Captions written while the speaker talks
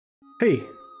Hey,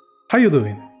 how you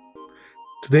doing?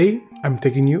 Today I'm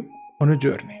taking you on a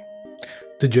journey.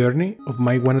 The journey of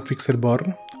my IguanaTweaks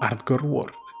Reborn hardcore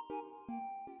world.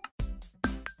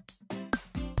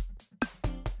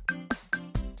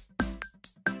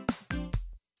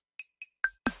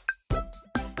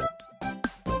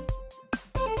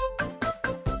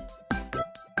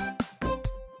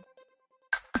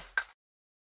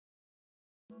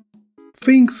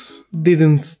 Things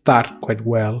didn't start quite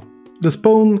well. The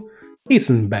spawn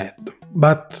isn't bad,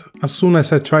 but as soon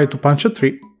as I tried to punch a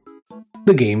tree,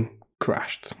 the game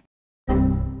crashed.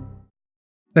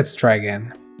 Let's try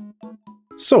again.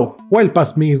 So, while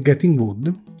past me is getting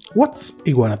wood, what's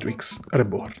IguanaTweaks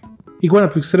Reborn?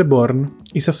 IguanaTweaks Reborn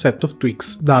is a set of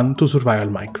tweaks done to survival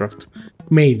Minecraft,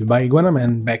 made by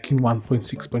IguanaMan back in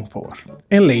 1.6.4,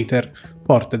 and later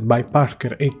ported by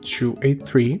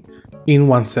Parker8283 in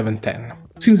 1.7.10.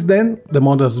 Since then, the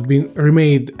mod has been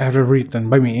remade and rewritten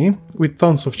by me, with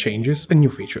tons of changes and new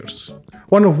features.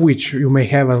 One of which you may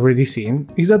have already seen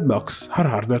is that blocks are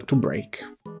harder to break.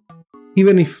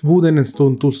 Even if wooden and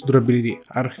stone tools durability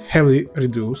are heavily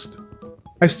reduced,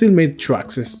 I've still made 2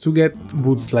 axes to get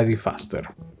wood slightly faster.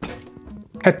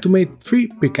 Had to make 3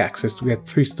 pickaxes to get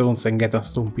 3 stones and get a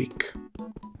stone pick.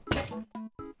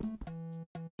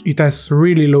 It has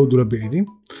really low durability,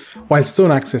 while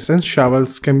stone axes and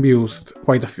shovels can be used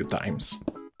quite a few times.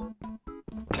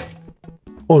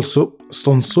 Also,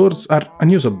 stone swords are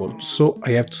unusable, so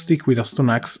I have to stick with a stone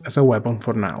axe as a weapon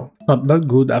for now. Not that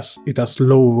good as it has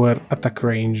lower attack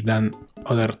range than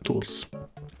other tools.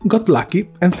 Got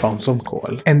lucky and found some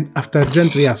coal, and after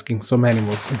gently asking some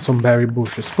animals and some berry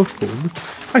bushes for food,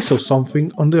 I saw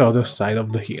something on the other side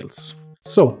of the hills.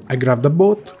 So I grabbed a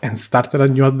boat and started a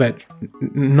new adventure.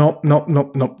 No,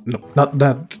 not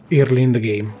that early in the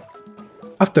game.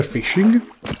 After fishing,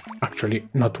 actually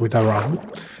not with a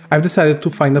rod, I've decided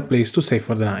to find a place to stay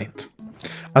for the night.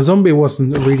 A zombie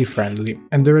wasn't really friendly,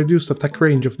 and the reduced attack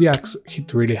range of the axe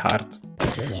hit really hard,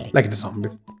 like the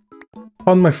zombie.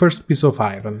 Found my first piece of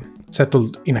iron,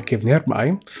 settled in a cave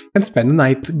nearby, and spent the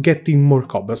night getting more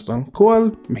cobblestone,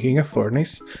 coal, making a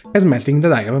furnace, and smelting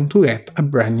that iron to get a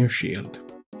brand new shield.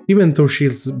 Even though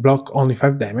shields block only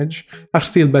 5 damage, are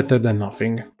still better than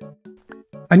nothing.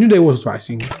 A new day was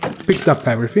rising, picked up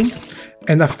everything,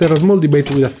 and after a small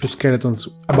debate with a few skeletons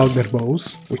about their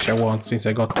bows, which I want since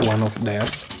I got one of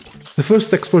theirs, the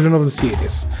first explosion of the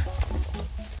series,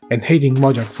 and hating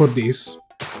Mojang for this,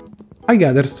 I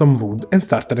gathered some wood and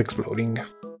started exploring.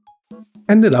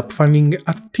 Ended up finding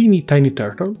a teeny tiny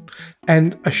turtle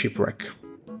and a shipwreck.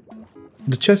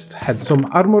 The chest had some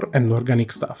armor and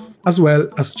organic stuff, as well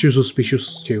as 2 suspicious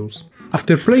stews.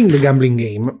 After playing the gambling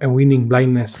game and winning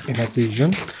blindness and night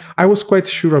vision, I was quite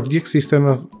sure of the existence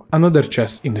of another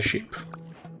chest in the ship.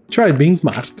 Tried being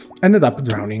smart, ended up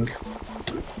drowning.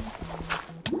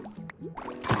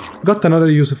 Got another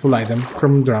useful item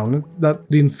from drowned that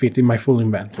didn't fit in my full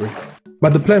inventory.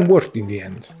 But the plan worked in the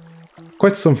end.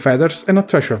 Quite some feathers and a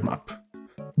treasure map.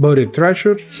 Buried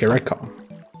treasure, here I come.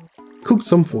 Cooked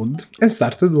some food and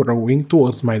started rowing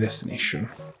towards my destination.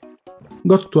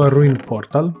 Got to a ruined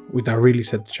portal with a really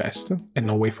sad chest and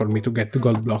no way for me to get the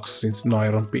gold blocks since no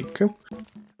iron pick.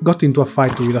 Got into a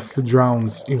fight with a few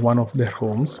drowns in one of their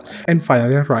homes and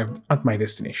finally arrived at my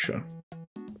destination.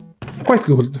 Quite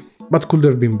good, but could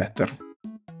have been better.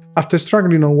 After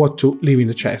struggling on what to leave in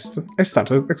the chest, I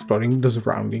started exploring the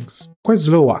surroundings. Quite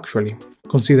slow actually,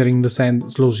 considering the sand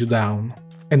slows you down,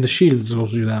 and the shield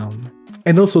slows you down,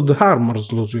 and also the armor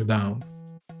slows you down.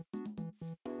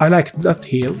 I liked that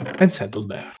hill and settled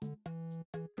there.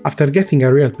 After getting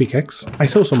a real pickaxe, I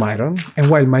saw some iron, and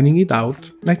while mining it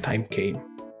out, nighttime came.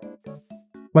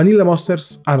 Vanilla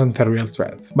monsters aren't a real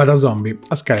threat, but a zombie,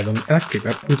 a skeleton and a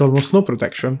creeper with almost no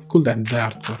protection could end the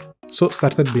hardcore. So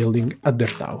started building a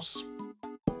dirt house.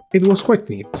 It was quite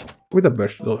neat, with a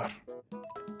birch door.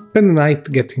 Spent the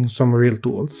night getting some real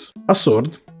tools, a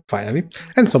sword, finally,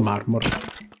 and some armor.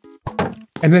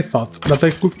 And I thought that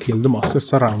I could kill the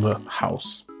monsters around the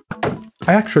house.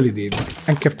 I actually did,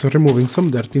 and kept removing some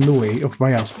dirt in the way of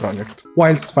my house project,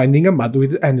 whilst finding a mod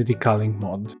with entity culling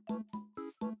mod.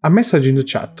 A message in the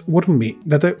chat warned me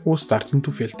that I was starting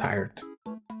to feel tired.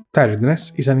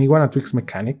 Tiredness is an IguanaTweaks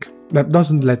mechanic that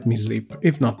doesn't let me sleep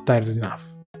if not tired enough,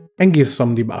 and gives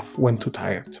some debuff when too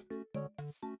tired.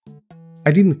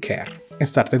 I didn't care, and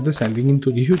started descending into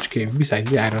the huge cave beside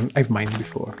the iron I've mined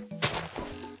before.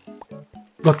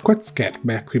 Got quite scared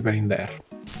by a creeper in there,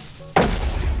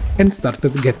 and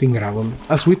started getting gravel,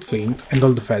 as with flint and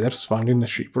all the feathers found in the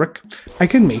shipwreck, I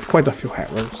can make quite a few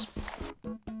arrows.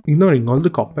 Ignoring all the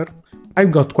copper,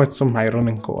 I've got quite some iron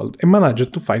and coal and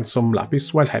managed to find some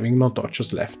lapis while having no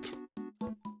torches left.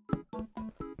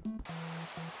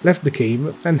 left the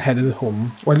cave and headed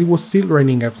home while it was still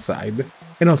raining outside,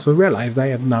 and also realized I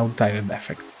had now tired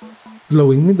effect,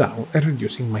 slowing me down and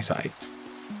reducing my sight.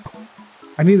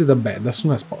 I needed a bed as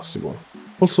soon as possible.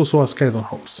 Also saw a skeleton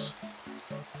horse.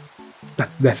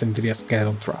 That's definitely a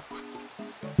skeleton trap.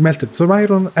 Melted some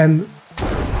iron and...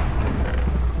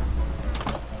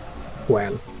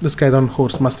 well, the skeleton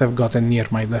horse must have gotten near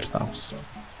my dirt house.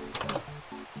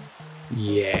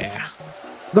 Yeah.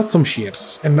 Got some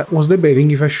shears, and was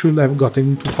debating if I should have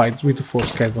gotten into fights with the 4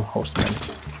 skeleton horsemen.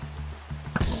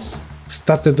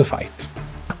 Started the fight.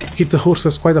 Hit the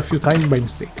horses quite a few times by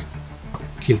mistake.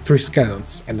 Killed 3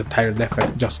 skeletons, and the tired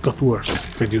effect just got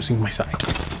worse, reducing my sight.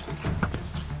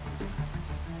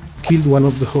 Killed one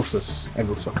of the horses, and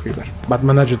also a creeper, but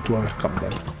managed to overcome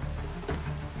them.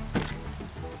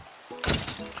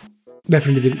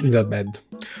 Definitely need a bed,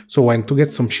 so went to get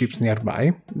some sheep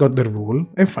nearby, got their wool,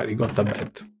 and finally got a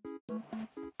bed.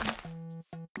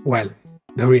 Well,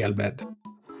 the real bed.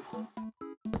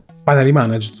 Finally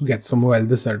managed to get some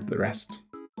well-deserved rest.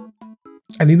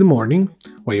 And in the morning,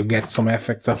 where you get some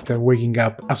effects after waking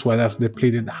up as well as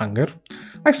depleted hunger,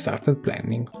 I've started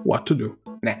planning what to do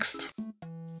next.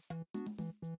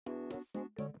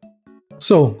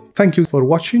 So, thank you for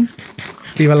watching,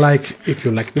 leave a like if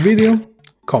you liked the video,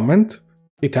 comment,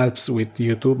 it helps with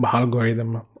YouTube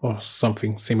algorithm or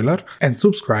something similar, and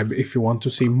subscribe if you want to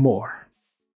see more.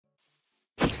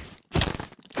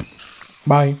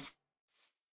 Bye!